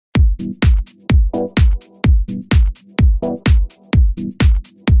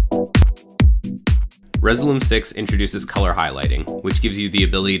Resolume 6 introduces color highlighting, which gives you the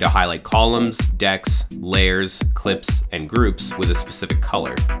ability to highlight columns, decks, layers, clips, and groups with a specific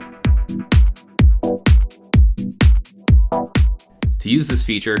color. To use this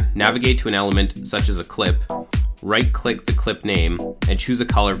feature, navigate to an element such as a clip, right-click the clip name, and choose a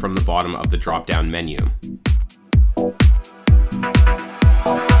color from the bottom of the drop-down menu.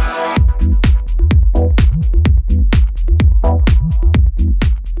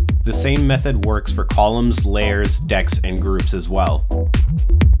 The same method works for columns, layers, decks, and groups as well.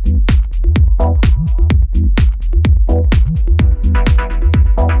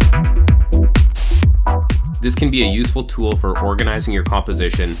 This can be a useful tool for organizing your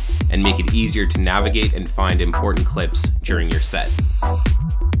composition and make it easier to navigate and find important clips during your set.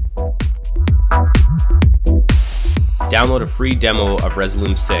 Download a free demo of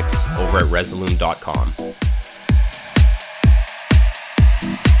Resolume 6 over at resolume.com.